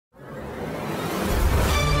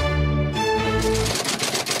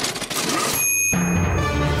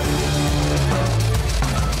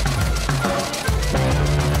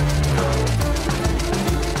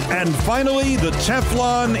Finally, the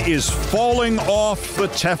Teflon is falling off the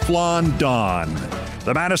Teflon Don.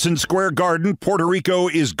 The Madison Square Garden, Puerto Rico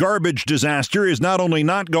Is Garbage disaster is not only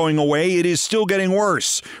not going away, it is still getting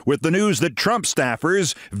worse, with the news that Trump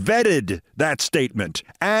staffers vetted that statement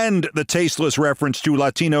and the tasteless reference to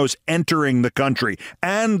Latinos entering the country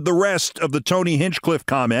and the rest of the Tony Hinchcliffe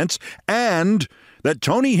comments, and that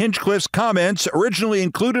Tony Hinchcliffe's comments originally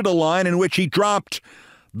included a line in which he dropped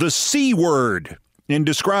the C word in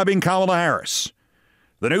describing Kamala Harris.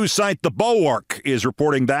 The news site The Bulwark is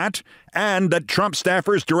reporting that, and that Trump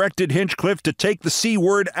staffers directed Hinchcliffe to take the C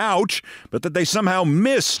word out, but that they somehow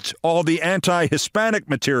missed all the anti-Hispanic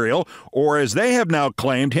material, or as they have now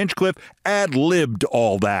claimed, Hinchcliffe ad-libbed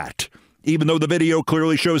all that, even though the video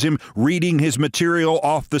clearly shows him reading his material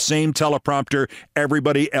off the same teleprompter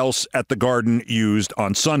everybody else at the Garden used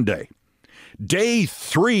on Sunday. Day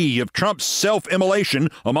 3 of Trump's self-immolation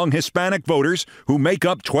among Hispanic voters, who make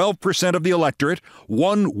up 12% of the electorate,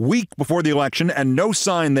 1 week before the election, and no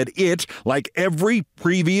sign that it, like every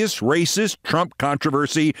previous racist Trump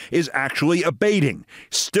controversy, is actually abating.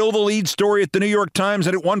 Still the lead story at the New York Times,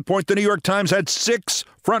 and at one point the New York Times had 6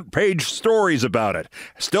 front-page stories about it.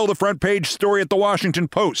 Still the front-page story at the Washington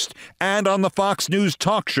Post, and on the Fox News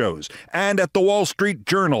talk shows, and at the Wall Street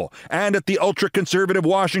Journal, and at the ultra-conservative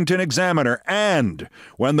Washington Examiner. And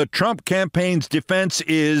when the Trump campaign's defense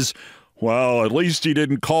is, well, at least he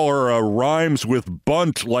didn't call her a rhymes with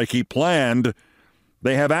bunt like he planned,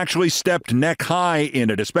 they have actually stepped neck high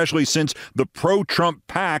in it, especially since the pro-Trump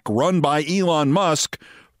PAC run by Elon Musk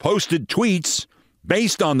posted tweets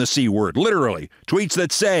based on the C word, literally, tweets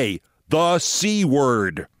that say the C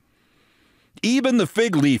word. Even the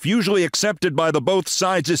fig leaf, usually accepted by the both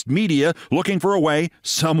sidesist media, looking for a way,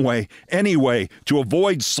 some way, any way, to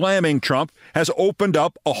avoid slamming Trump, has opened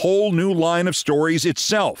up a whole new line of stories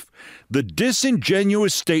itself. The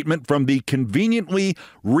disingenuous statement from the conveniently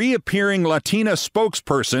reappearing Latina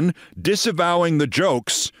spokesperson disavowing the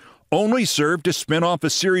jokes only served to spin off a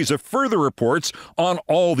series of further reports on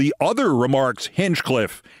all the other remarks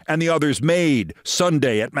Hinchcliffe and the others made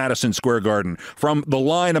Sunday at Madison Square Garden, from the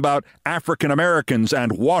line about African Americans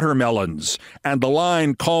and watermelons, and the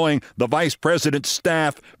line calling the vice president's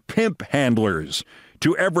staff pimp handlers,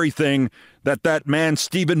 to everything that man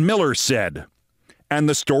Stephen Miller said. And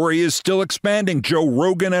the story is still expanding. Joe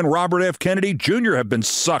Rogan and Robert F. Kennedy Jr. have been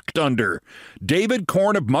sucked under. David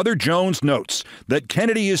Korn of Mother Jones notes that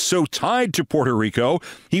Kennedy is so tied to Puerto Rico,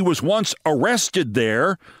 he was once arrested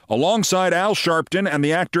there alongside Al Sharpton and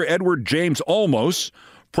the actor Edward James Olmos,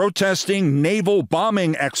 protesting naval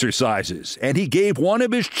bombing exercises. And he gave one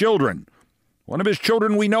of his children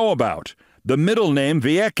we know about, the middle name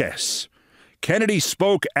Vieques. Kennedy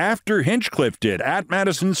spoke after Hinchcliffe did at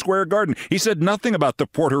Madison Square Garden. He said nothing about the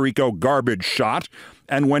Puerto Rico garbage shot.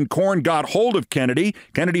 And when Korn got hold of Kennedy,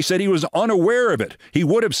 Kennedy said he was unaware of it. He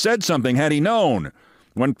would have said something had he known.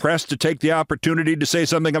 When pressed to take the opportunity to say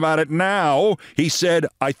something about it now, he said,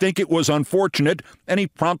 "I think it was unfortunate," and he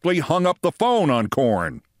promptly hung up the phone on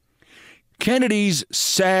Korn. Kennedy's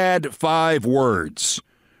sad 5 words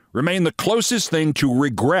remain the closest thing to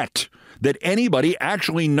regret that anybody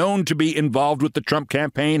actually known to be involved with the Trump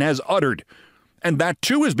campaign has uttered. And that,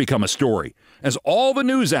 too, has become a story, as all the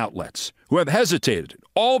news outlets who have hesitated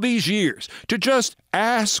all these years to just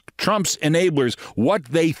ask Trump's enablers what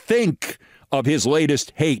they think of his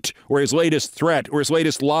latest hate or his latest threat or his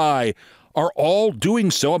latest lie are all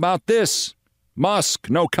doing so about this. Musk,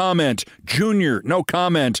 no comment. Junior, no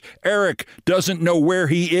comment. Eric doesn't know where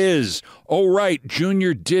he is. Oh, right,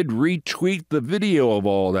 Junior did retweet the video of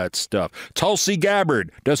all that stuff. Tulsi Gabbard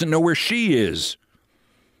doesn't know where she is.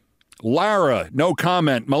 Lara, no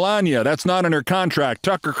comment. Melania, that's not in her contract.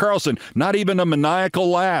 Tucker Carlson, not even a maniacal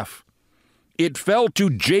laugh. It fell to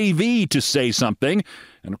JV to say something,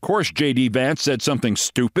 and of course J.D. Vance said something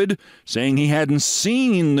stupid, saying he hadn't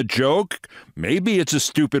seen the joke. Maybe it's a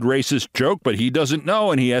stupid racist joke, but he doesn't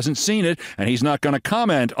know and he hasn't seen it, and he's not going to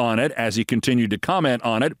comment on it, as he continued to comment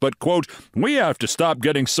on it. But, quote, "We have to stop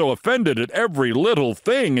getting so offended at every little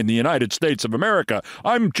thing in the United States of America.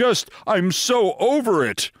 I'm so over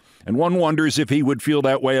it." And one wonders if he would feel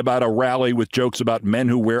that way about a rally with jokes about men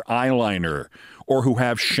who wear eyeliner or who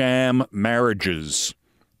have sham marriages,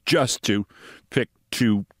 just to pick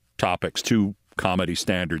 2 topics, 2 comedy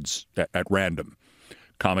standards at random,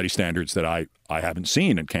 comedy standards that I haven't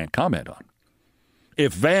seen and can't comment on.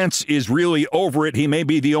 If Vance is really over it, he may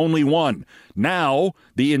be the only one. Now,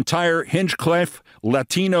 the entire Hinchcliffe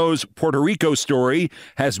Latinos Puerto Rico story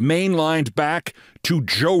has mainlined back to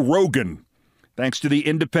Joe Rogan. Thanks to the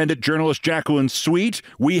independent journalist Jacqueline Sweet,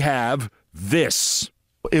 we have this.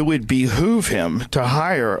 It would behoove him to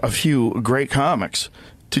hire a few great comics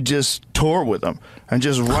to just tour with him and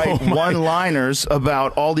just write one-liners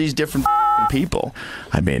about all these different people.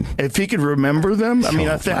 I mean, if he could remember them, I mean,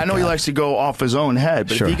 I know he likes to go off his own head,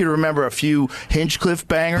 but if he could remember a few Hinchcliffe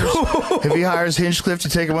bangers, if he hires Hinchcliffe to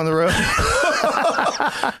take him on the road.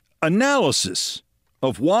 Analysis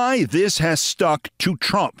of why this has stuck to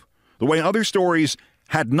Trump, the way other stories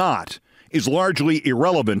had not, is largely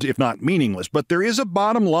irrelevant, if not meaningless. But there is a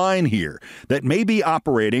bottom line here that may be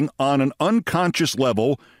operating on an unconscious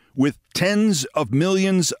level with tens of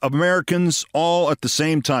millions of Americans all at the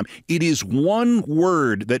same time. It is one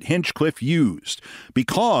word that Hinchcliffe used,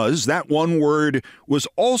 because that one word was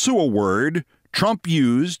also a word Trump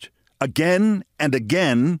used again and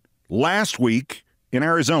again last week in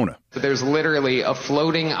Arizona. There's literally a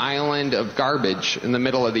floating island of garbage in the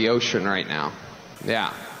middle of the ocean right now.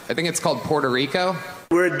 Yeah. I think it's called Puerto Rico.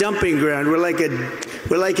 We're a dumping ground. We're like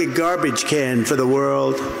a garbage can for the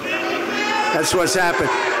world. That's what's happened.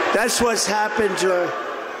 That's what's happened to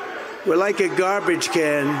we're like a garbage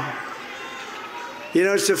can. You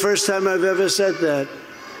know, it's the first time I've ever said that.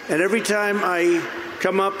 And every time I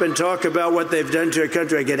come up and talk about what they've done to our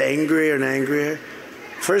country, I get angrier and angrier.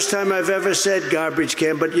 First time I've ever said garbage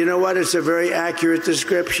can, but you know what? It's a very accurate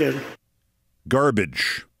description.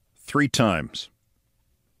 Garbage. 3 times.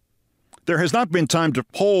 There has not been time to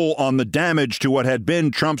poll on the damage to what had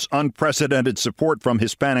been Trump's unprecedented support from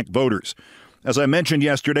Hispanic voters. As I mentioned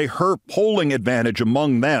yesterday, her polling advantage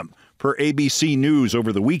among them, per ABC News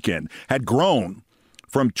over the weekend, had grown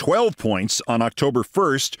from 12 points on October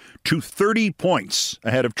 1st to 30 points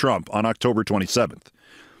ahead of Trump on October 27th.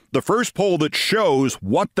 The first poll that shows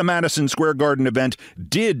what the Madison Square Garden event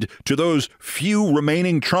did to those few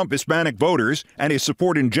remaining Trump Hispanic voters and his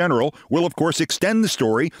support in general will, of course, extend the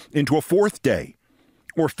story into a 4th day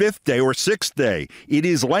or 5th day or 6th day. It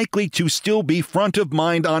is likely to still be front of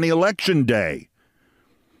mind on Election Day.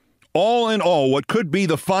 All in all, what could be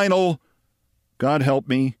the final, God help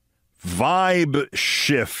me, vibe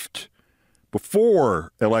shift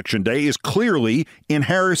before Election Day is clearly in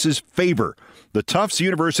Harris's favor. The Tufts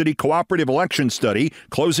University Cooperative Election Study,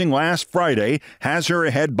 closing last Friday, has her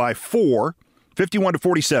ahead by 4, 51 to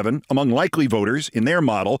 47, among likely voters in their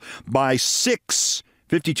model, by 6,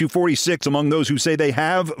 52-46 among those who say they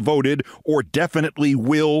have voted or definitely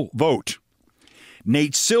will vote.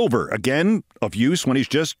 Nate Silver, again of use when he's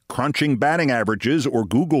just crunching batting averages or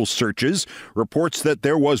Google searches, reports that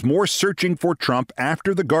there was more searching for Trump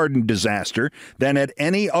after the Garden disaster than at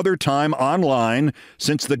any other time online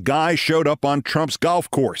since the guy showed up on Trump's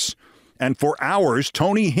golf course. And for hours,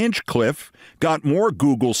 Tony Hinchcliffe got more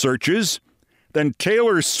Google searches than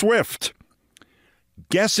Taylor Swift.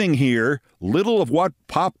 Guessing here, little of what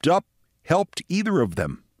popped up helped either of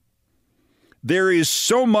them. There is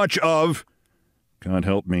so much of, God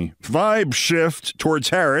help me, vibe shift towards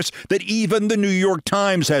Harris that even the New York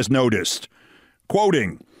Times has noticed.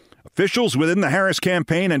 Quoting, officials within the Harris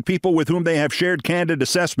campaign and people with whom they have shared candid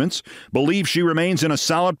assessments believe she remains in a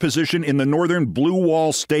solid position in the northern blue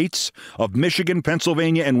wall states of Michigan,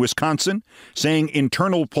 Pennsylvania, and Wisconsin, saying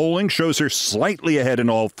internal polling shows her slightly ahead in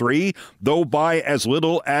all 3, though by as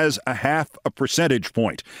little as a 0.5 percentage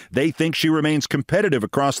point. They think she remains competitive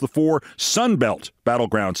across the 4 Sunbelt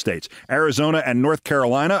battleground states. Arizona and North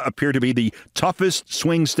Carolina appear to be the toughest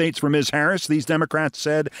swing states for Ms. Harris, these Democrats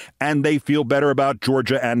said, and they feel better about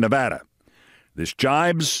Georgia and Nevada. This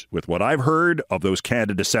jibes with what I've heard of those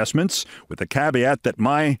candid assessments, with the caveat that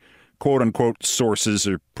my quote-unquote sources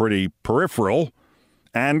are pretty peripheral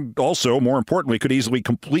and also, more importantly, could easily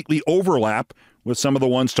completely overlap with some of the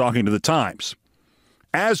ones talking to the Times.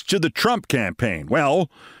 As to the Trump campaign, well,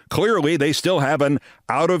 clearly they still have an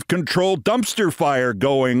out-of-control dumpster fire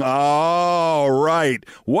going. Oh, right.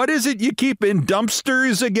 What is it you keep in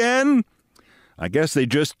dumpsters again? I guess they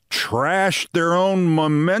just trashed their own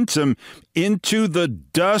momentum into the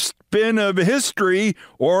dustbin of history,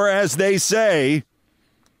 or as they say,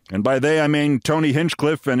 and by they I mean Tony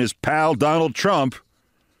Hinchcliffe and his pal Donald Trump,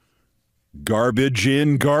 garbage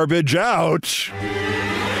in, garbage out.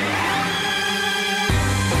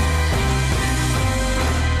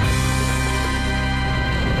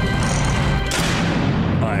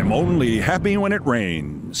 I'm only happy when it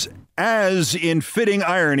rains. As in fitting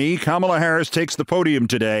irony, Kamala Harris takes the podium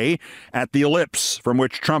today at the Ellipse, from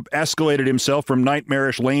which Trump escalated himself from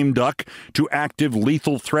nightmarish lame duck to active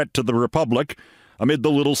lethal threat to the Republic, amid the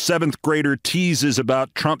little 7th grader teases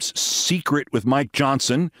about Trump's secret with Mike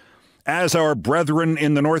Johnson, as our brethren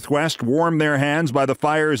in the Northwest warm their hands by the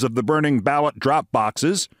fires of the burning ballot drop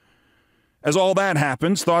boxes. As all that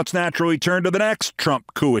happens, thoughts naturally turn to the next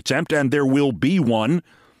Trump coup attempt, and there will be one.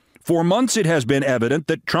 For months, it has been evident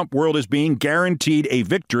that Trump world is being guaranteed a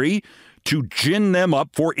victory to gin them up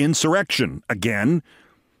for insurrection again,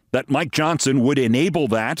 that Mike Johnson would enable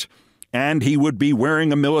that, and he would be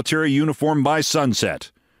wearing a military uniform by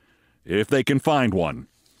sunset, if they can find one,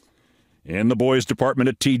 in the boys' department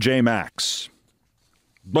at TJ Maxx.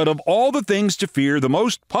 But of all the things to fear, the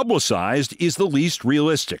most publicized is the least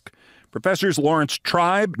realistic. Professors Lawrence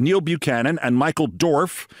Tribe, Neil Buchanan, and Michael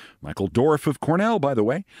Dorff of Cornell, by the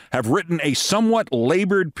way, have written a somewhat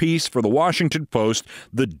labored piece for the Washington Post,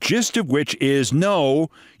 the gist of which is, no,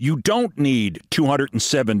 you don't need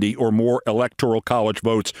 270 or more electoral college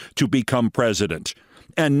votes to become president.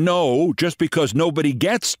 And no, just because nobody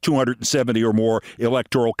gets 270 or more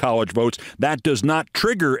electoral college votes, that does not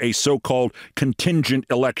trigger a so-called contingent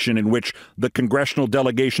election in which the congressional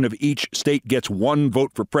delegation of each state gets one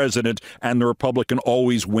vote for president and the Republican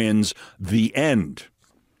always wins. The end.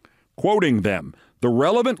 Quoting them, the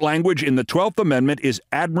relevant language in the 12th Amendment is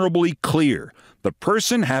admirably clear. The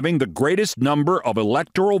person having the greatest number of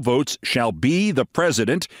electoral votes shall be the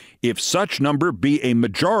president, if such number be a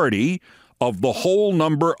majority of the whole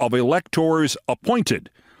number of electors appointed.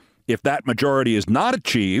 If that majority is not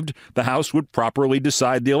achieved, the House would properly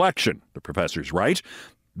decide the election, the professors write.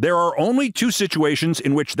 There are only two situations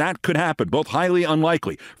in which that could happen, both highly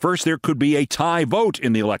unlikely. First, there could be a tie vote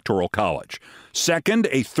in the Electoral College. Second,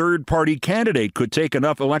 a third-party candidate could take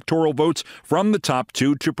enough electoral votes from the top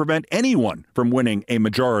two to prevent anyone from winning a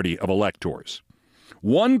majority of electors.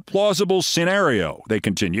 One plausible scenario, they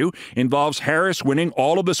continue, involves Harris winning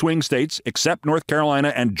all of the swing states except North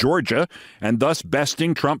Carolina and Georgia, and thus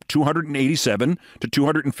besting Trump 287 to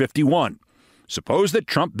 251. Suppose that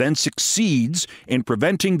Trump then succeeds in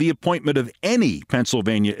preventing the appointment of any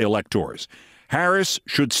Pennsylvania electors. Harris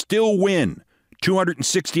should still win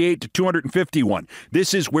 268 to 251.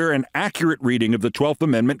 This is where an accurate reading of the 12th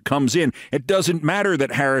Amendment comes in. It doesn't matter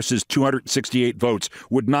that Harris's 268 votes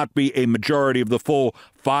would not be a majority of the full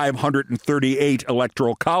 538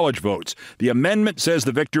 electoral college votes. The amendment says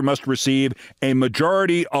the victor must receive a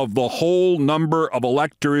majority of the whole number of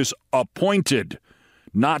electors appointed,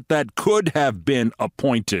 not that could have been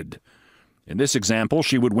appointed. In this example,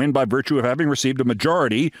 she would win by virtue of having received a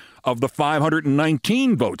majority of the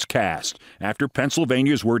 519 votes cast after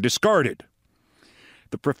Pennsylvania's were discarded.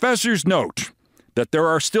 The professors note that there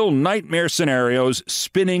are still nightmare scenarios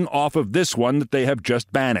spinning off of this one that they have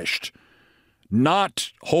just banished.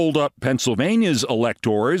 Not hold up Pennsylvania's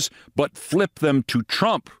electors, but flip them to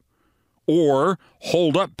Trump. Or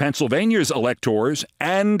hold up Pennsylvania's electors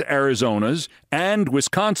and Arizona's and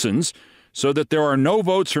Wisconsin's, so that there are no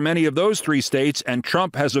votes from any of those three states and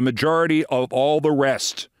Trump has a majority of all the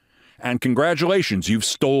rest. And congratulations, you've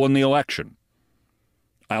stolen the election.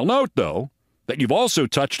 I'll note, though, that you've also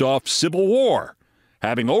touched off civil war,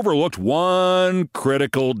 having overlooked one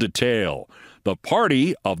critical detail. The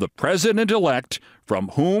party of the president-elect from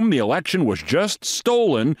whom the election was just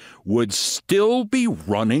stolen would still be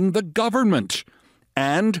running the government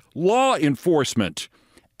and law enforcement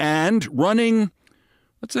and running...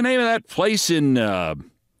 What's the name of that place in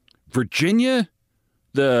Virginia?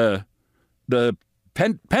 The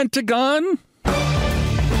Pentagon?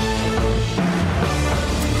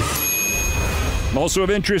 Also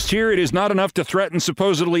of interest here, it is not enough to threaten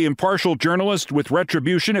supposedly impartial journalists with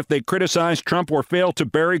retribution if they criticize Trump or fail to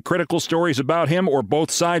bury critical stories about him or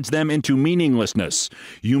both sides them into meaninglessness.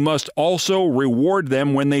 You must also reward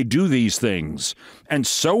them when they do these things. And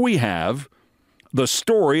so we have the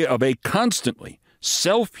story of a constantly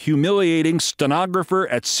self-humiliating stenographer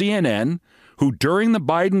at CNN who, during the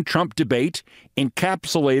Biden-Trump debate,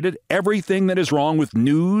 encapsulated everything that is wrong with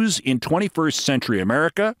news in 21st century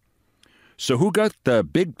America. So who got the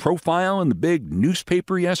big profile in the big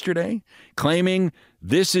newspaper yesterday, claiming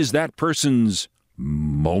this is that person's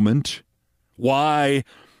moment? Why,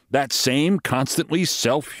 that same constantly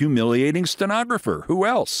self-humiliating stenographer. Who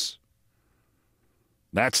else?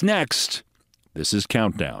 That's next. This is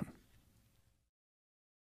Countdown.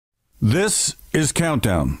 This is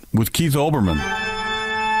Countdown with Keith Olbermann.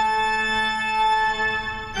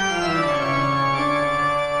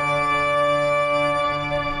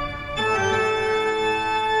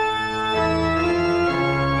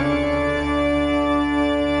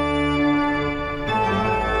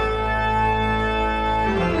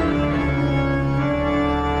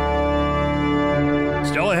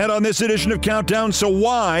 Still ahead on this edition of Countdown. So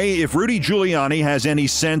why, if Rudy Giuliani has any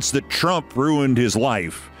sense that Trump ruined his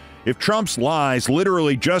life, if Trump's lies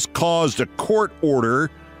literally just caused a court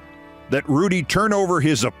order that Rudy turn over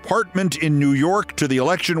his apartment in New York to the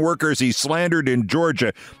election workers he slandered in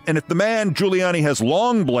Georgia. And if the man Giuliani has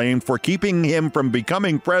long blamed for keeping him from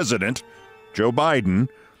becoming president, Joe Biden,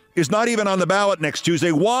 is not even on the ballot next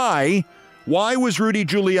Tuesday, why was Rudy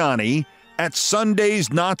Giuliani at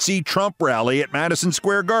Sunday's Nazi Trump rally at Madison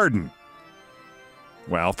Square Garden?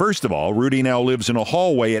 Well, first of all, Rudy now lives in a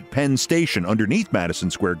hallway at Penn Station underneath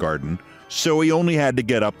Madison Square Garden, so he only had to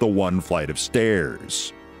get up the one flight of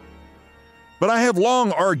stairs. But I have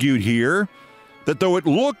long argued here that though it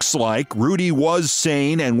looks like Rudy was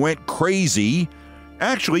sane and went crazy,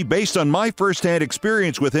 actually, based on my firsthand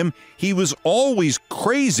experience with him, he was always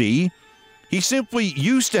crazy. He simply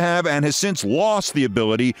used to have and has since lost the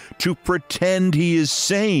ability to pretend he is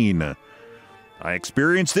sane. I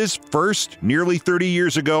experienced this first nearly 30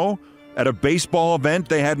 years ago at a baseball event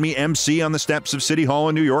they had me MC on the steps of City Hall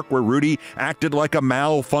in New York, where Rudy acted like a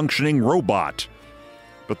malfunctioning robot.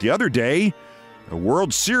 But the other day, a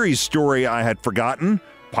World Series story I had forgotten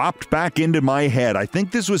popped back into my head. I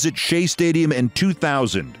think this was at Shea Stadium in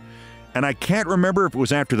 2000. And I can't remember if it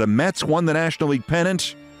was after the Mets won the National League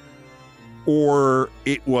pennant or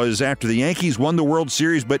it was after the Yankees won the World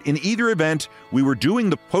Series. But in either event, we were doing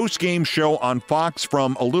the post-game show on Fox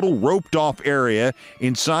from a little roped-off area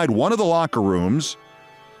inside one of the locker rooms.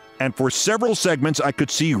 And for several segments, I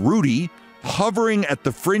could see Rudy hovering at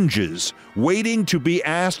the fringes, waiting to be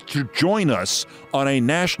asked to join us on a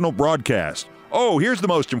national broadcast. Oh, here's the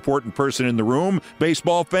most important person in the room,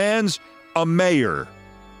 baseball fans, a mayor.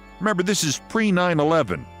 Remember, this is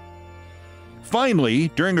pre-9/11. Finally,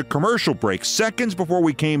 during a commercial break, seconds before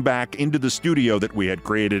we came back into the studio that we had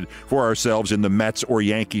created for ourselves in the Mets or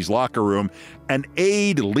Yankees locker room, an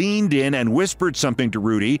aide leaned in and whispered something to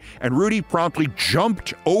Rudy, and Rudy promptly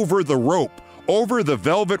jumped over the rope. Over the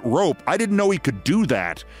velvet rope. I didn't know he could do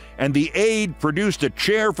that. And the aide produced a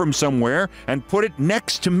chair from somewhere and put it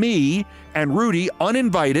next to me, and Rudy,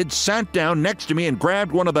 uninvited, sat down next to me and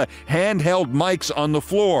grabbed one of the handheld mics on the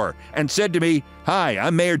floor and said to me, "Hi,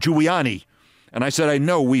 I'm Mayor Giuliani." And I said, "I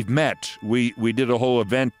know, we've met. We did a whole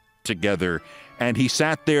event together." And he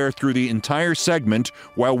sat there through the entire segment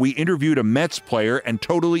while we interviewed a Mets player and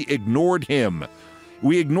totally ignored him.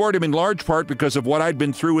 We ignored him in large part because of what I'd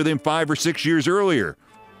been through with him 5 or 6 years earlier.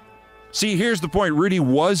 See, here's the point. Rudy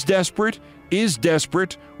was desperate, is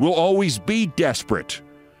desperate, will always be desperate.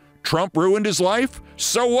 Trump ruined his life?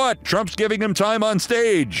 So what? Trump's giving him time on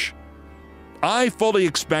stage. I fully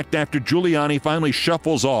expect after Giuliani finally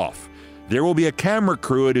shuffles off, there will be a camera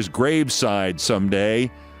crew at his graveside someday,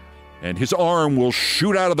 and his arm will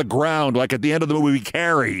shoot out of the ground like at the end of the movie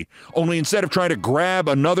Carrie. Only instead of trying to grab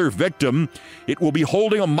another victim, it will be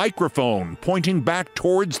holding a microphone pointing back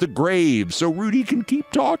towards the grave so Rudy can keep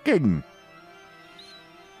talking.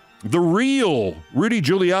 The real Rudy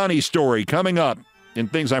Giuliani story coming up in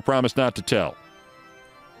Things I Promised Not to Tell.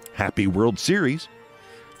 Happy World Series.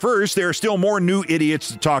 First, there are still more new idiots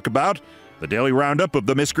to talk about. The daily roundup of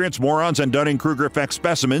the miscreants, morons, and Dunning-Kruger effect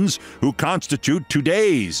specimens who constitute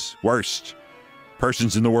today's worst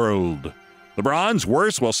persons in the world. LeBron's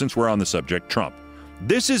worst? Well, since we're on the subject, Trump.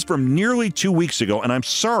 This is from nearly 2 weeks ago, and I'm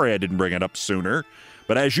sorry I didn't bring it up sooner.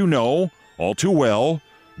 But as you know, all too well,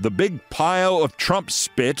 the big pile of Trump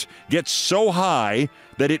spit gets so high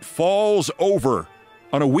that it falls over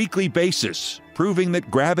on a weekly basis, proving that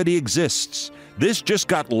gravity exists. This just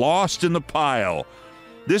got lost in the pile.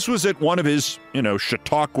 This was at one of his,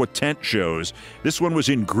 Chautauqua tent shows. This one was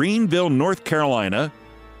in Greenville, North Carolina,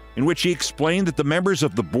 in which he explained that the members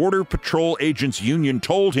of the Border Patrol Agents Union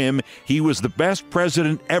told him he was the best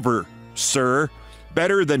president ever, sir.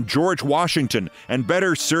 Better than George Washington, and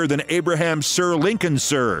better, sir, than Abraham Sir Lincoln,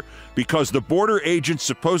 sir. Because the border agents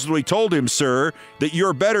supposedly told him, sir, that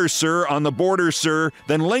you're better, sir, on the border, sir,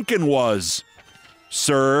 than Lincoln was,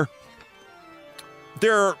 sir.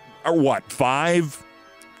 There are, 5,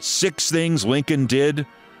 6 things Lincoln did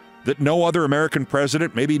that no other American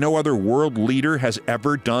president, maybe no other world leader has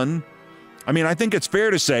ever done? I mean, I think it's fair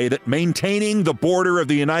to say that maintaining the border of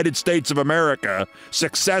the United States of America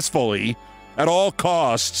successfully at all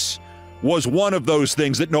costs was one of those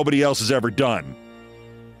things that nobody else has ever done.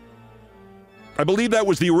 I believe that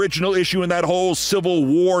was the original issue in that whole Civil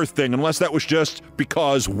War thing, unless that was just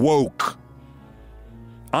because woke.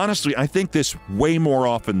 Honestly, I think this way more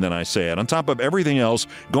often than I say it, on top of everything else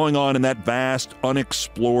going on in that vast,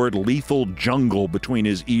 unexplored, lethal jungle between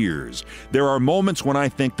his ears. There are moments when I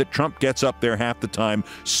think that Trump gets up there half the time,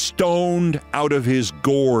 stoned out of his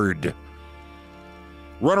gourd.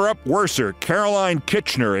 Runner-up worser, Caroline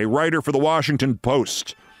Kitchener, a writer for the Washington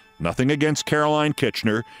Post. Nothing against Caroline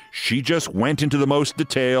Kitchener. She just went into the most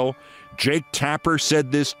detail, Jake Tapper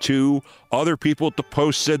said this too. Other people at the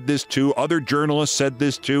Post said this too. Other journalists said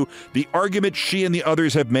this too. The argument she and the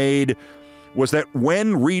others have made was that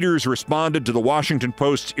when readers responded to the Washington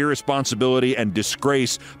Post's irresponsibility and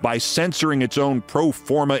disgrace by censoring its own pro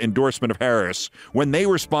forma endorsement of Harris, when they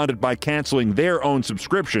responded by canceling their own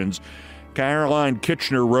subscriptions, Caroline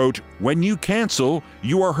Kitchener wrote, "When you cancel,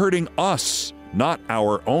 you are hurting us, not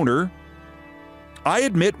our owner." I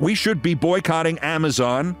admit we should be boycotting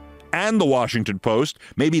Amazon and the Washington Post.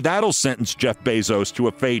 Maybe that'll sentence Jeff Bezos to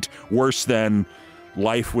a fate worse than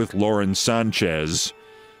life with Lauren Sanchez.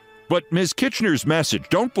 But Ms. Kitchener's message,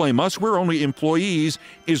 "Don't blame us, we're only employees,"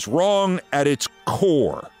 is wrong at its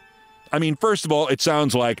core. I mean, first of all, it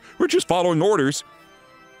sounds like we're just following orders.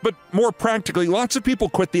 But more practically, lots of people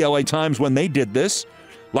quit the LA Times when they did this.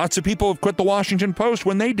 Lots of people have quit the Washington Post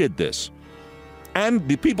when they did this. And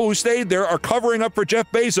the people who stayed there are covering up for Jeff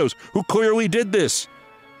Bezos, who clearly did this.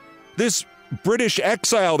 This British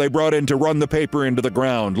exile they brought in to run the paper into the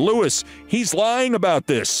ground, Lewis, he's lying about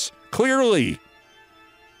this, clearly.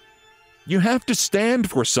 You have to stand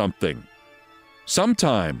for something.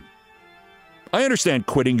 Sometime. I understand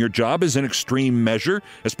quitting your job is an extreme measure,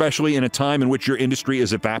 especially in a time in which your industry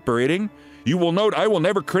is evaporating. You will note I will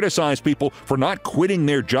never criticize people for not quitting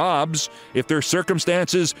their jobs if their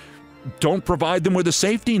circumstances don't provide them with a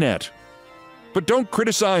safety net. But don't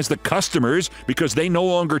criticize the customers because they no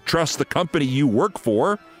longer trust the company you work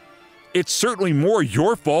for. It's certainly more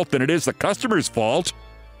your fault than it is the customer's fault.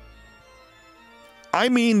 I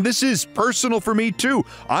mean, this is personal for me, too.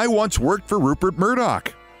 I once worked for Rupert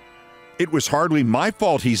Murdoch. It was hardly my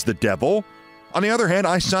fault he's the devil. On the other hand,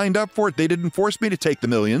 I signed up for it. They didn't force me to take the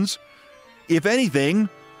millions. If anything,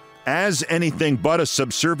 as anything but a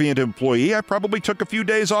subservient employee, I probably took a few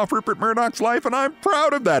days off Rupert Murdoch's life, and I'm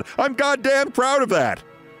proud of that. I'm goddamn proud of that.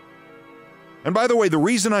 And by the way, the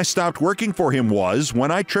reason I stopped working for him was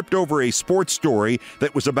when I tripped over a sports story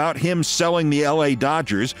that was about him selling the LA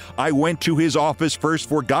Dodgers, I went to his office first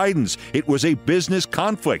for guidance. It was a business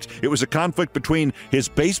conflict. It was a conflict between his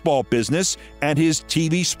baseball business and his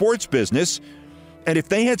TV sports business. And if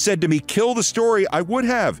they had said to me, kill the story, I would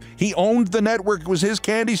have. He owned the network. It was his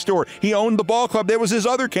candy store. He owned the ball club. That was his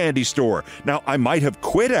other candy store. Now, I might have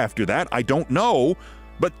quit after that. I don't know.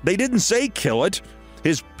 But they didn't say kill it.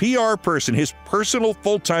 His PR person, his personal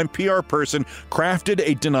full-time PR person, crafted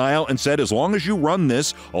a denial and said, as long as you run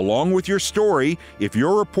this along with your story, if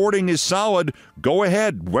your reporting is solid, go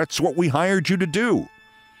ahead. That's what we hired you to do.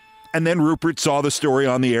 And then Rupert saw the story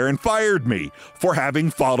on the air and fired me for having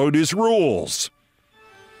followed his rules.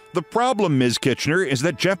 The problem, Ms. Kitchener, is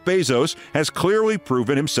that Jeff Bezos has clearly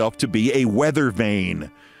proven himself to be a weather vane.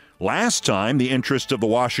 Last time, the interest of the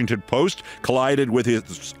Washington Post collided with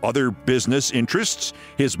his other business interests,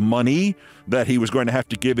 his money that he was going to have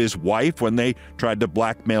to give his wife when they tried to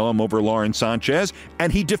blackmail him over Lauren Sanchez,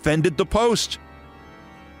 and he defended the Post.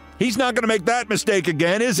 He's not going to make that mistake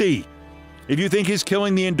again, is he? If you think his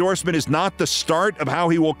killing the endorsement is not the start of how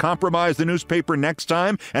he will compromise the newspaper next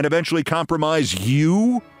time and eventually compromise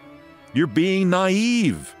you, you're being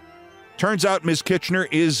naive. Turns out Ms. Kitchener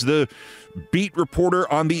is the beat reporter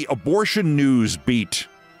on the abortion news beat.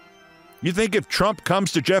 You think if Trump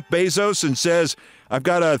comes to Jeff Bezos and says, I've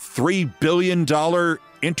got a $3 billion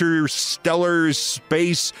interstellar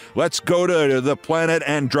space, let's go to the planet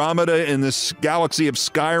Andromeda in this galaxy of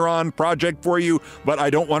Skyron project for you, but I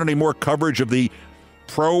don't want any more coverage of the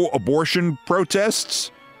pro-abortion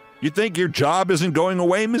protests? You think your job isn't going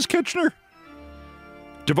away, Ms. Kitchener?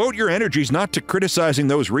 Devote your energies not to criticizing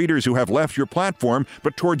those readers who have left your platform,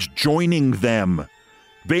 but towards joining them.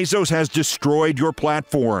 Bezos has destroyed your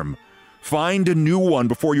platform. Find a new one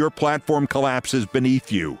before your platform collapses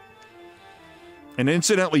beneath you. And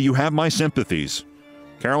incidentally, you have my sympathies.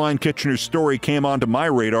 Caroline Kitchener's story came onto my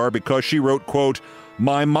radar because she wrote, quote,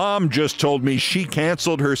 "My mom just told me she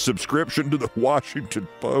canceled her subscription to the Washington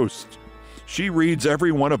Post. She reads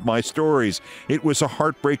every one of my stories. It was a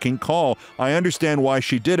heartbreaking call. I understand why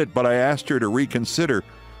she did it, but I asked her to reconsider."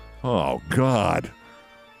 Oh, God.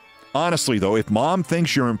 Honestly, though, if mom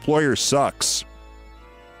thinks your employer sucks,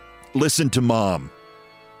 listen to mom.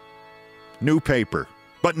 New paper.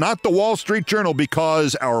 But not the Wall Street Journal,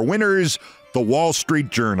 because our winners, the Wall Street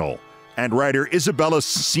Journal, and writer Isabella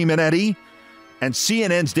Simonetti, and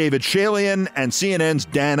CNN's David Shalian, and CNN's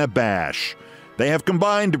Dana Bash. They have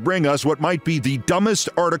combined to bring us what might be the dumbest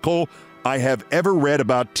article I have ever read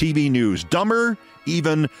about TV news. Dumber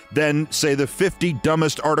even than, say, the 50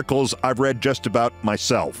 dumbest articles I've read just about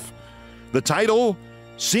myself. The title,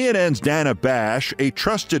 CNN's Dana Bash, a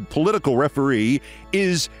trusted political referee,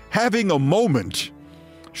 is having a moment.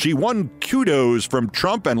 She won kudos from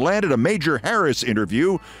Trump and landed a major Harris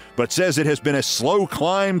interview, but says it has been a slow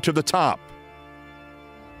climb to the top.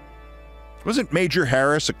 Wasn't Major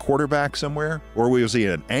Harris a quarterback somewhere? Or was he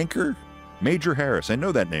an anchor? Major Harris. I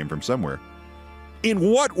know that name from somewhere. In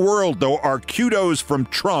what world, though, are kudos from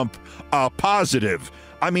Trump positive?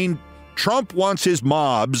 I mean, Trump wants his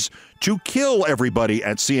mobs to kill everybody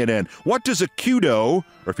at CNN. What does a kudo,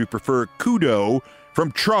 or if you prefer kudo,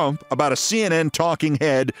 from Trump about a CNN talking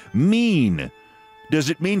head mean? Does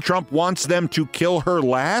it mean Trump wants them to kill her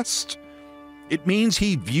last? It means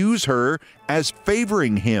he views her as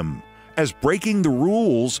favoring him, as breaking the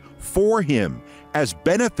rules for him, as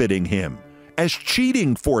benefiting him, as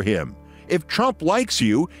cheating for him. If Trump likes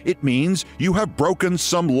you, it means you have broken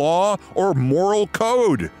some law or moral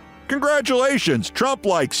code. Congratulations, Trump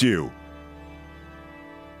likes you.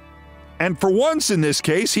 And for once in this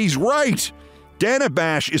case, he's right. Dana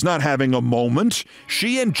Bash is not having a moment.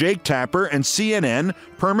 She and Jake Tapper and CNN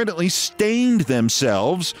permanently stained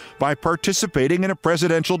themselves by participating in a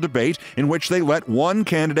presidential debate in which they let one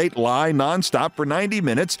candidate lie nonstop for 90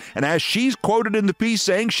 minutes, and as she's quoted in the piece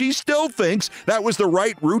saying she still thinks that was the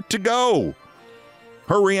right route to go.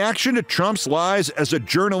 Her reaction to Trump's lies as a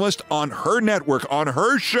journalist on her network, on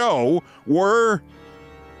her show, were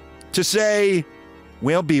to say,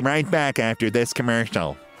 "We'll be right back after this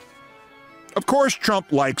commercial." Of course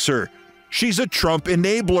Trump likes her. She's a Trump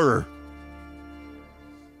enabler.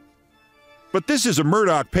 But this is a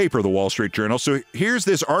Murdoch paper, the Wall Street Journal, so here's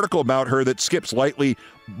this article about her that skips lightly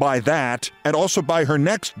by that, and also by her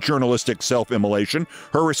next journalistic self-immolation,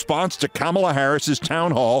 her response to Kamala Harris's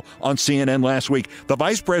town hall on CNN last week. The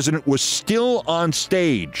vice president was still on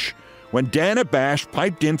stage when Dana Bash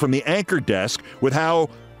piped in from the anchor desk with how,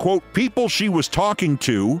 quote, people she was talking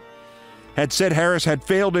to had said Harris had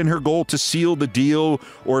failed in her goal to seal the deal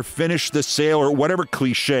or finish the sale or whatever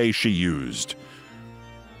cliche she used.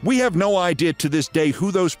 We have no idea to this day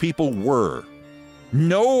who those people were.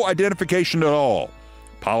 No identification at all.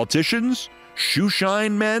 Politicians?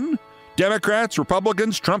 Shoeshine men? Democrats?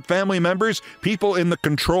 Republicans? Trump family members? People in the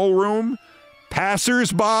control room?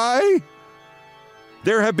 Passers-by?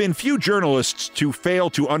 There have been few journalists to fail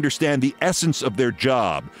to understand the essence of their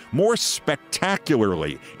job more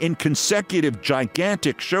spectacularly in consecutive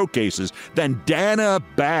gigantic showcases than Dana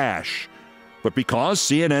Bash. But because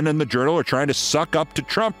CNN and the Journal are trying to suck up to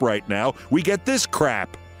Trump right now, we get this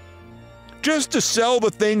crap. Just to sell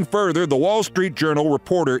the thing further, the Wall Street Journal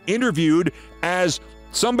reporter interviewed as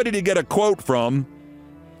somebody to get a quote from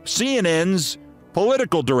CNN's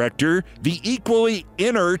political director, the equally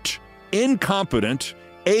inert, incompetent,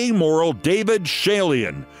 amoral David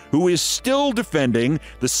Shalian, who is still defending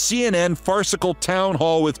the CNN farcical town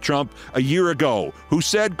hall with Trump a year ago, who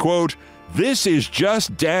said, quote, "This is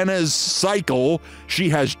just Dana's cycle. She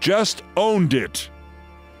has just owned it."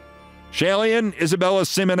 Shalian, Isabella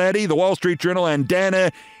Simonetti, the Wall Street Journal, and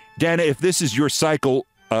Dana, if this is your cycle,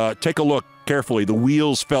 take a look carefully. The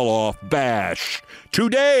wheels fell off. Bash.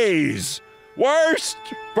 Today's worst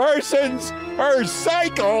persons per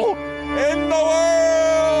cycle in the world.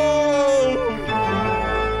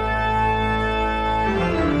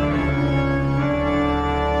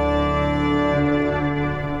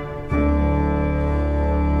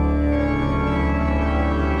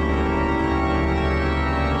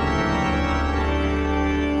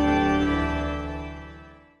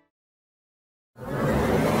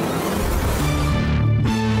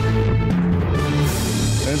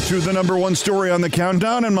 To the number one story on the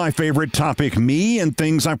countdown and my favorite topic, me and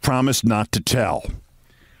things I promised not to tell.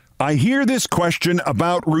 I hear this question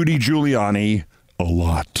about Rudy Giuliani a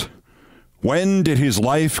lot. When did his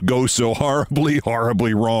life go so horribly,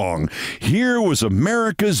 horribly wrong? Here was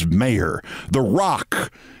America's mayor, the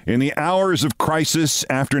Rock, in the hours of crisis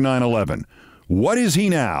after 9/11. What is he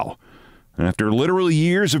now? After literally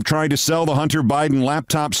years of trying to sell the Hunter Biden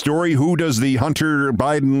laptop story, who does the Hunter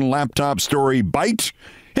Biden laptop story bite?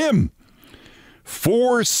 Him.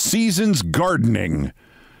 4 seasons gardening.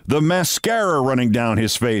 The mascara running down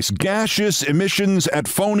his face. Gaseous emissions at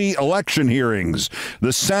phony election hearings.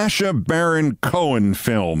 The Sacha Baron Cohen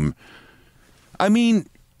film. I mean,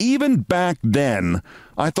 even back then,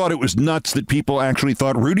 I thought it was nuts that people actually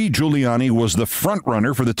thought Rudy Giuliani was the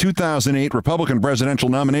frontrunner for the 2008 Republican presidential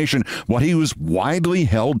nomination, while he was widely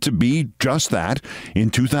held to be just that in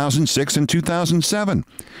 2006 and 2007.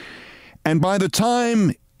 And by the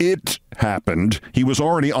time it happened, he was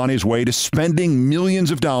already on his way to spending millions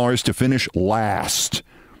of dollars to finish last.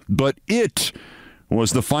 But it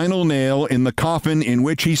was the final nail in the coffin in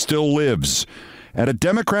which he still lives. At a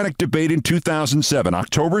Democratic debate in 2007,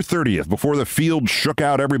 October 30th, before the field shook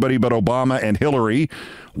out everybody but Obama and Hillary,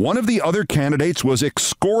 one of the other candidates was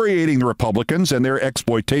excoriating the Republicans and their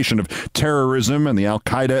exploitation of terrorism and the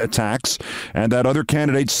Al-Qaeda attacks. And that other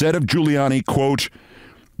candidate said of Giuliani, quote,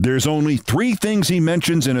 "There's only three things he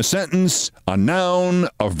mentions in a sentence: a noun,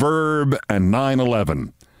 a verb, and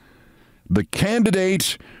 9/11. The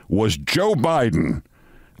candidate was Joe Biden.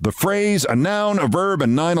 The phrase, a noun, a verb,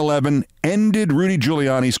 and 9/11 ended Rudy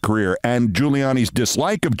Giuliani's career, and Giuliani's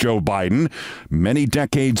dislike of Joe Biden, many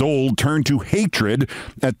decades old, turned to hatred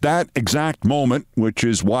at that exact moment, which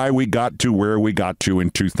is why we got to where we got to in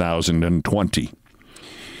 2020.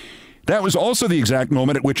 That was also the exact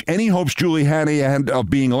moment at which any hopes Giuliani had of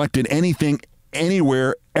being elected anything,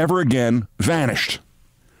 anywhere, ever again vanished.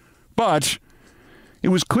 But it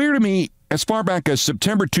was clear to me as far back as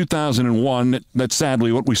September 2001 that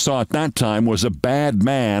sadly what we saw at that time was a bad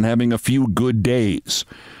man having a few good days.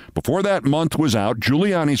 Before that month was out,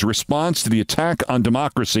 Giuliani's response to the attack on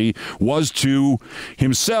democracy was to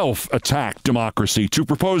himself attack democracy, to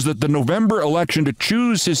propose that the November election to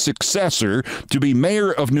choose his successor to be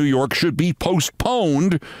mayor of New York should be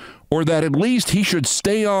postponed, or that at least he should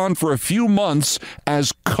stay on for a few months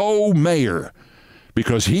as co-mayor,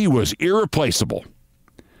 because he was irreplaceable.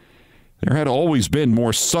 There had always been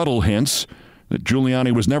more subtle hints that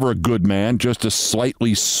Giuliani was never a good man, just a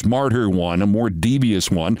slightly smarter one, a more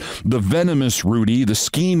devious one. The venomous Rudy, the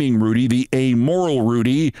scheming Rudy, the amoral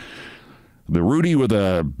Rudy, the Rudy with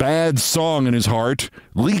a bad song in his heart,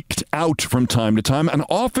 leaked out from time to time, and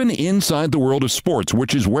often inside the world of sports,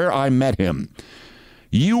 which is where I met him.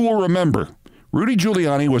 You will remember, Rudy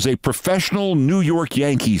Giuliani was a professional New York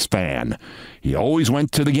Yankees fan. He always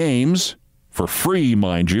went to the games, for free,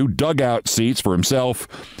 mind you, dugout seats for himself,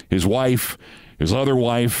 his wife, his other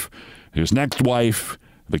wife, his next wife,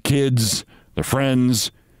 the kids, the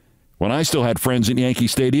friends. When I still had friends in Yankee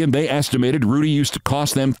Stadium, they estimated Rudy used to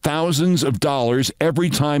cost them thousands of dollars every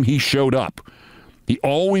time he showed up. He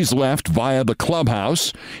always left via the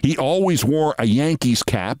clubhouse. He always wore a Yankees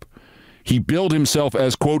cap. He billed himself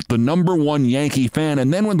as, quote, the #1 Yankee fan.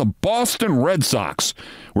 And then when the Boston Red Sox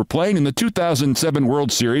were playing in the 2007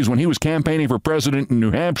 World Series, when he was campaigning for president in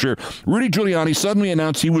New Hampshire, Rudy Giuliani suddenly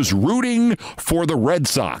announced he was rooting for the Red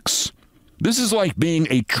Sox. This is like being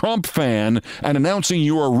a Trump fan and announcing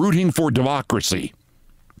you are rooting for democracy.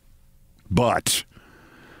 But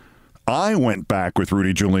I went back with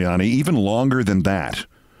Rudy Giuliani even longer than that.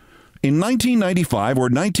 In 1995 or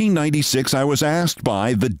 1996, I was asked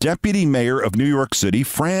by the deputy mayor of New York City,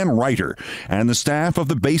 Fran Reiter, and the staff of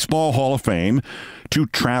the Baseball Hall of Fame to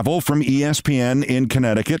travel from ESPN in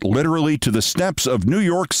Connecticut literally to the steps of New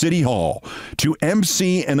York City Hall to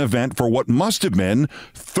MC an event for what must have been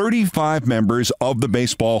 35 members of the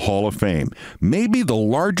Baseball Hall of Fame, maybe the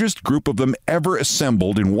largest group of them ever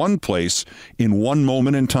assembled in one place in one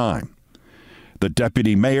moment in time. The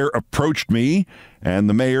deputy mayor approached me, and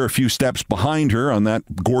the mayor a few steps behind her on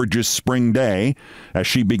that gorgeous spring day. As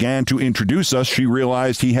she began to introduce us, she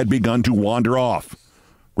realized he had begun to wander off.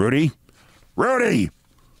 "Rudy? Rudy!"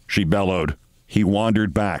 she bellowed. He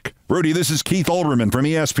wandered back. "Rudy, this is Keith Olbermann from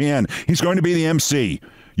ESPN. He's going to be the MC.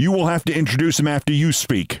 You will have to introduce him after you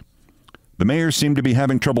speak." The mayor seemed to be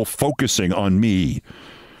having trouble focusing on me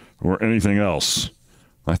or anything else.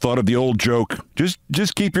 I thought of the old joke,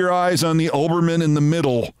 just keep your eyes on the Olbermann in the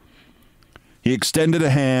middle. He extended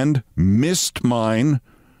a hand, missed mine,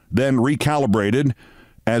 then recalibrated.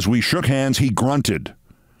 As we shook hands, he grunted.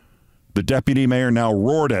 The deputy mayor now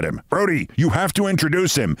roared at him. "Rudy, you have to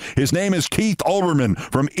introduce him. His name is Keith Olbermann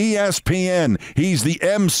from ESPN. He's the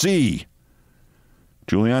MC."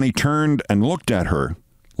 Giuliani turned and looked at her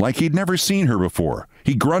like he'd never seen her before.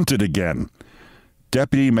 He grunted again.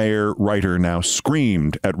 Deputy Mayor Reiter now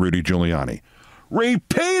screamed at Rudy Giuliani,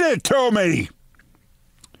 "Repeat it to me!"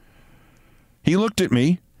 He looked at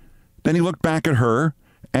me, then he looked back at her,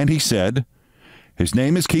 and he said, "His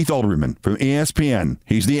name is Keith Olbermann from ESPN.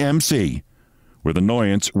 He's the MC." With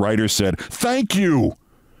annoyance, Reiter said, "Thank you!"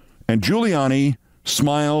 And Giuliani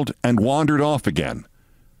smiled and wandered off again.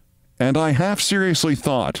 And I half seriously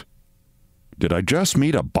thought, did I just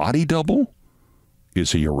meet a body double?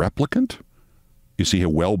 Is he a replicant? Is he a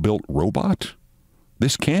well-built robot?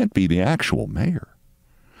 This can't be the actual mayor.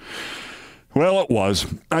 Well, it was.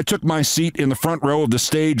 I took my seat in the front row of the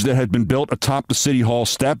stage that had been built atop the City Hall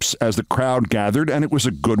steps as the crowd gathered, and it was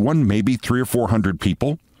a good one, maybe 300 or 400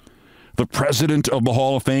 people. The president of the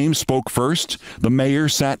Hall of Fame spoke first. The mayor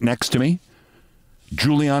sat next to me.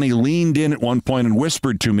 Giuliani leaned in at one point and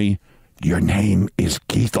whispered to me, "Your name is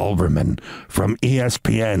Keith Olbermann from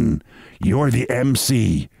ESPN. You're the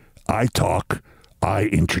MC. I talk. I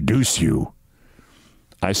introduce you."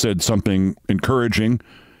 I said something encouraging,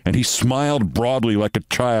 and he smiled broadly like a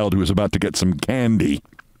child who was about to get some candy.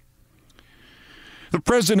 The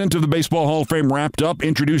president of the Baseball Hall of Fame wrapped up,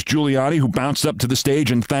 introduced Giuliani, who bounced up to the stage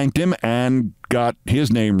and thanked him and got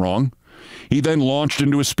his name wrong. He then launched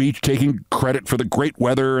into a speech taking credit for the great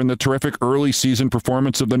weather and the terrific early season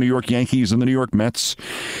performance of the New York Yankees and the New York Mets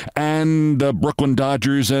and the Brooklyn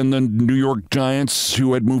Dodgers and the New York Giants,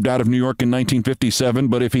 who had moved out of New York in 1957.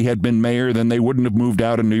 But if he had been mayor, then they wouldn't have moved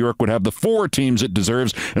out, and New York would have the 4 teams it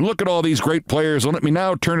deserves. And look at all these great players. And let me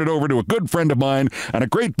now turn it over to a good friend of mine and a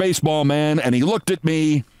great baseball man. And he looked at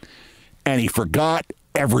me and he forgot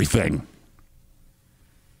everything.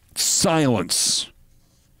 Silence.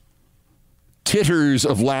 Titters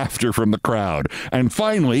of laughter from the crowd. And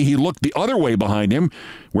finally, he looked the other way behind him,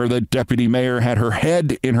 where the deputy mayor had her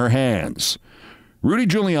head in her hands. Rudy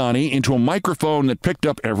Giuliani, into a microphone that picked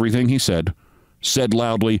up everything he said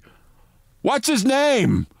loudly, "What's his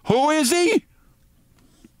name? Who is he?"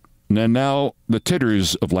 And now the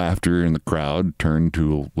titters of laughter in the crowd turned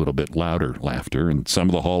to a little bit louder laughter, and some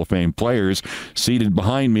of the Hall of Fame players seated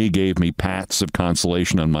behind me gave me pats of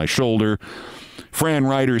consolation on my shoulder. Fran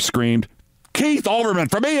Ryder screamed, "Keith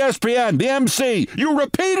Olbermann from ESPN, the MC, you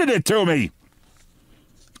repeated it to me!"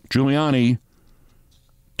 Giuliani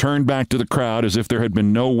turned back to the crowd as if there had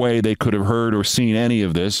been no way they could have heard or seen any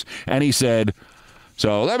of this, and he said,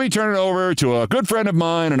 "So let me turn it over to a good friend of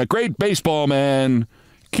mine and a great baseball man,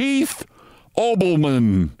 Keith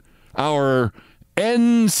Olbermann, our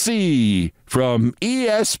NC from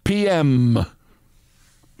ESPN."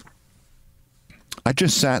 I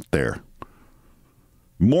just sat there.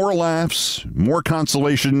 More laughs, more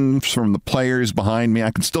consolation from the players behind me.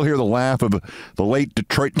 I can still hear the laugh of the late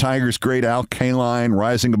Detroit Tigers great Al Kaline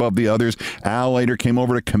rising above the others. Al later came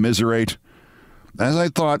over to commiserate. As I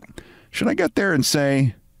thought, should I get there and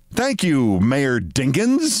say, "Thank you, Mayor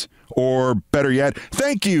Dinkins," or better yet,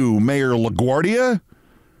 "Thank you, Mayor LaGuardia"?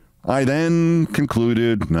 I then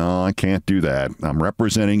concluded, no, I can't do that. I'm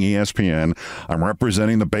representing ESPN. I'm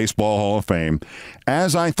representing the Baseball Hall of Fame.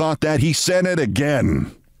 As I thought that, he said it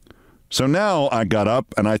again. So now I got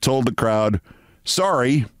up and I told the crowd,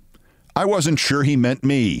 "Sorry, I wasn't sure he meant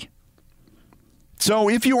me." So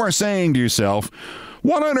if you are saying to yourself,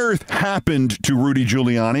 what on earth happened to Rudy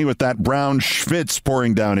Giuliani with that brown schwitz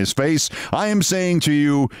pouring down his face? I am saying to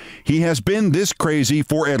you, he has been this crazy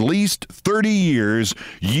for at least 30 years.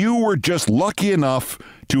 You were just lucky enough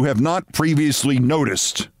to have not previously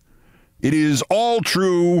noticed. It is all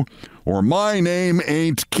true, or my name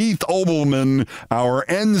ain't Keith Olbermann, our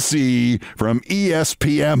NC from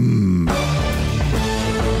ESPN.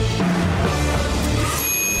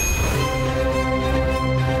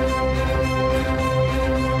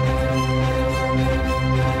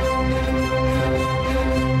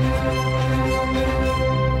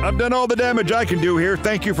 I've done all the damage I can do here.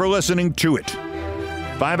 Thank you for listening to it.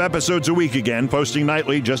 5 episodes a week again, posting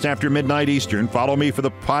nightly just after midnight Eastern. Follow me for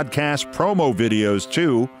the podcast promo videos,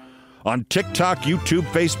 too, on TikTok, YouTube,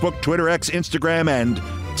 Facebook, Twitter, X, Instagram, and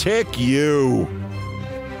TikU.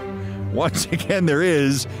 Once again, there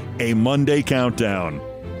is a Monday Countdown.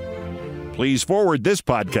 Please forward this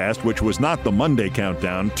podcast, which was not the Monday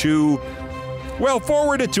Countdown, to... well,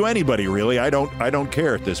 forward it to anybody, really. I don't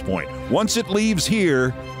care at this point. Once it leaves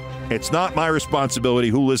here, it's not my responsibility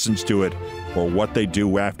who listens to it or what they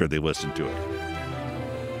do after they listen to it.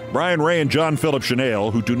 Brian Ray and John Philip Chanel,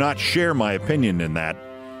 who do not share my opinion in that,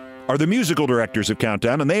 are the musical directors of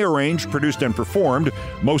Countdown, and they arranged, produced, and performed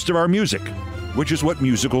most of our music, which is what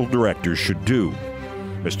musical directors should do.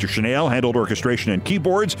 Mr. Chanel handled orchestration and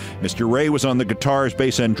keyboards. Mr. Ray was on the guitars,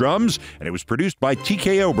 bass, and drums, and it was produced by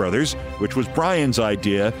TKO Brothers, which was Brian's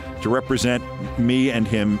idea to represent me and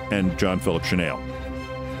him and John Philip Chanel.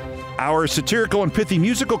 Our satirical and pithy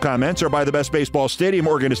musical comments are by the best baseball stadium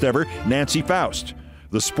organist ever, Nancy Faust.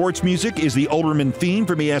 The sports music is the Olbermann theme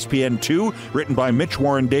from ESPN2, written by Mitch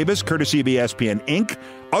Warren Davis, courtesy of ESPN Inc.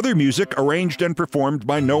 Other music arranged and performed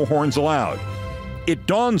by No Horns Allowed. It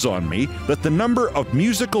dawns on me that the number of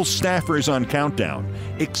musical staffers on Countdown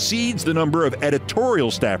exceeds the number of editorial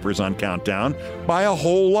staffers on Countdown by a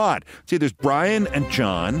whole lot. See, there's Brian and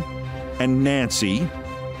John and Nancy,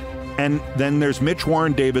 and then there's Mitch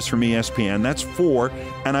Warren Davis from ESPN. That's 4.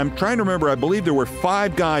 And I'm trying to remember, I believe there were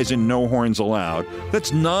 5 guys in No Horns Allowed.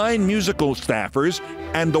 That's 9 musical staffers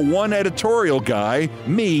and the 1 editorial guy,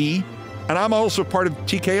 me, and I'm also part of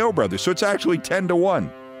TKO Brothers. So it's actually 10-1.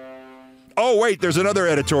 Oh, wait, there's another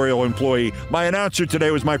editorial employee. My announcer today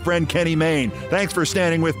was my friend Kenny Main. Thanks for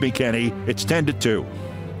standing with me, Kenny. It's 10-2.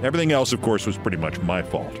 Everything else, of course, was pretty much my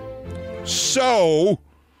fault. So,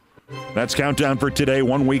 That's Countdown for today,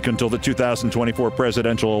 1 week until the 2024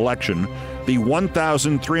 presidential election. The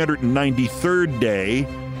 1,393rd day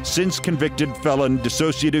since convicted felon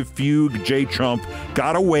dissociative fugue J. Trump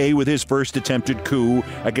got away with his first attempted coup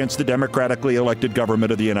against the democratically elected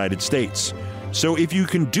government of the United States. So if you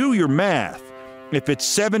can do your math, if it's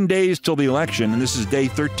 7 days till the election, and this is day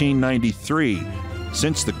 1393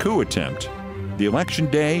 since the coup attempt, the election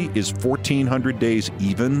day is 1,400 days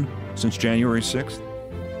even since January 6th.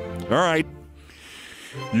 All right.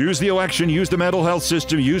 Use the election, use the mental health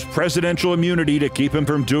system, use presidential immunity to keep him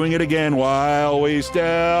from doing it again while we still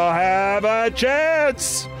have a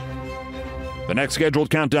chance. The next scheduled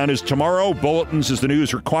countdown is tomorrow. Bulletins as the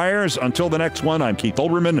news requires. Until the next one, I'm Keith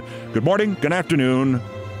Olbermann. Good morning, good afternoon,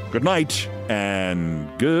 good night, and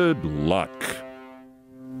good luck.